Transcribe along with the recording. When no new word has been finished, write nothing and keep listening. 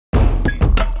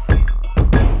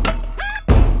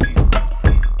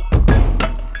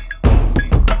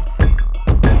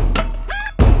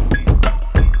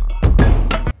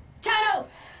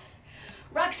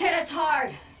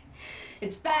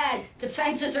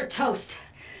are toast.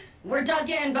 We're dug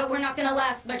in, but we're not gonna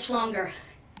last much longer.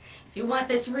 If you want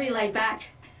this relay back,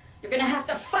 you're gonna have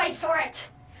to fight for it!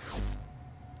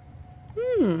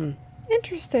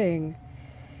 Interesting.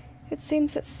 It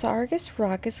seems that Sargus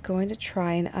Ruk is going to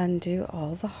try and undo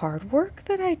all the hard work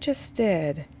that I just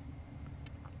did.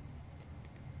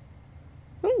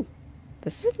 Ooh,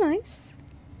 this is nice.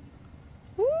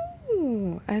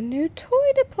 Ooh, a new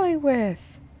toy to play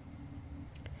with.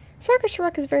 Sargus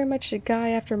Ruk is very much a guy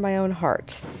after my own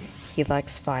heart. He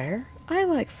likes fire, I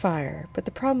like fire, but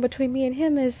the problem between me and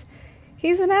him is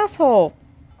he's an asshole.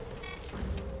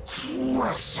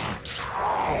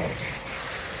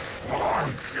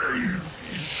 I gave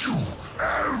you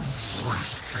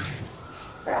everything.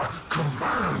 I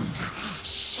command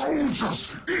soldiers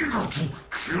eager to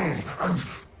kill and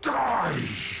die.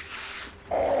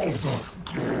 All the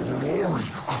glory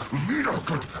a leader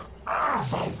could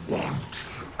ever want.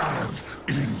 And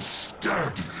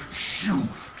instead, you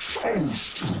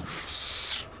chose to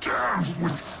stand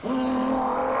with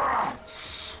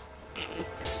rats.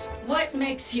 What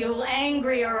makes you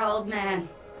angrier, old man?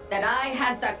 That I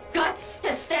had the guts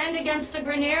to stand against the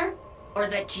Grineer? Or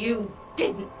that you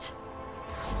didn't?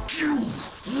 You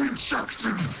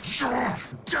rejected your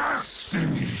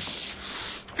destiny.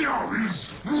 There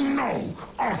is no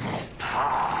other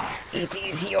path. It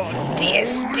is your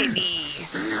destiny.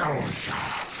 Failure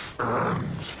and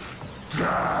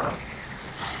death.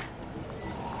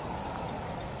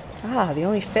 Ah, the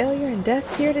only failure and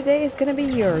death here today is going to be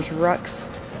yours, Rux.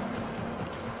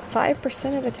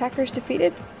 5% of attackers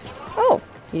defeated? Oh,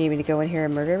 you need me to go in here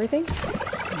and murder everything?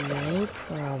 No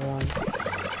problem.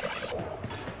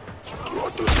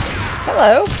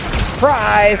 Hello!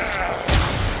 Surprise!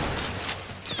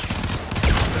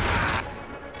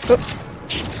 Oop.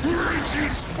 It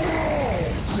is all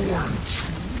going to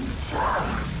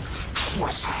burn.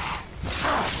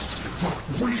 First the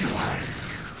relay,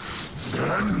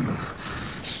 then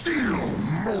steal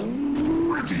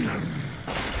Meridian.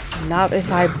 Not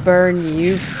if I burn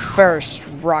you first,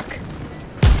 Ruk.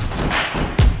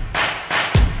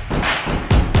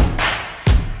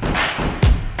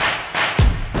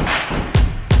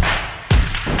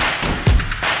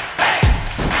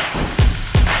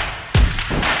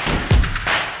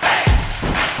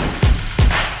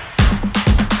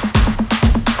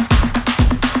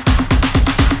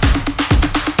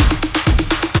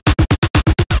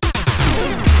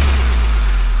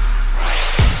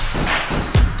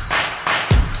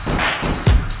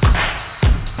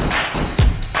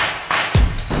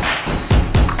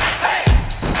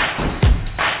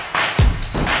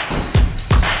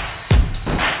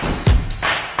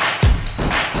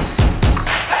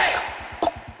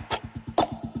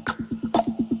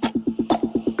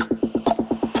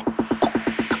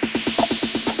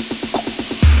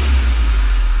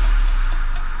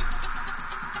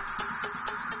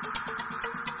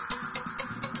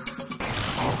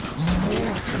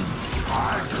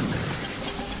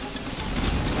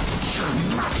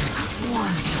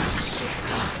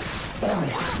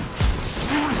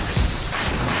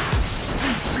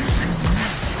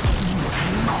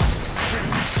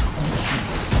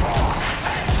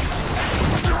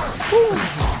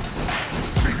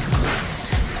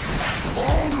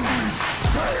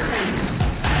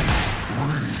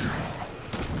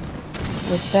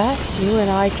 With that, you and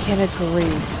I can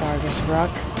agree, Sargus Ruk.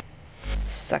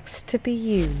 Sucks to be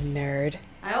you, nerd.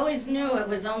 I always knew it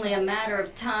was only a matter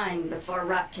of time before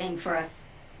Ruk came for us.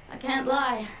 I can't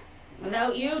lie.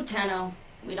 Without you, Tenno,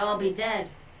 we'd all be dead.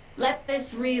 Let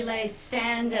this relay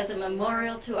stand as a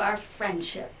memorial to our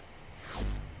friendship.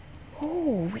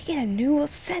 Oh, we get a new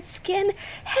set skin?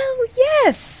 Hell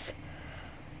yes!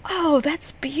 Oh,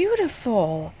 that's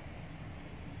beautiful.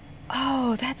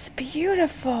 Oh, that's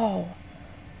beautiful.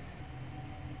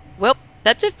 Well,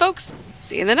 that's it, folks.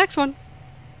 See you in the next one.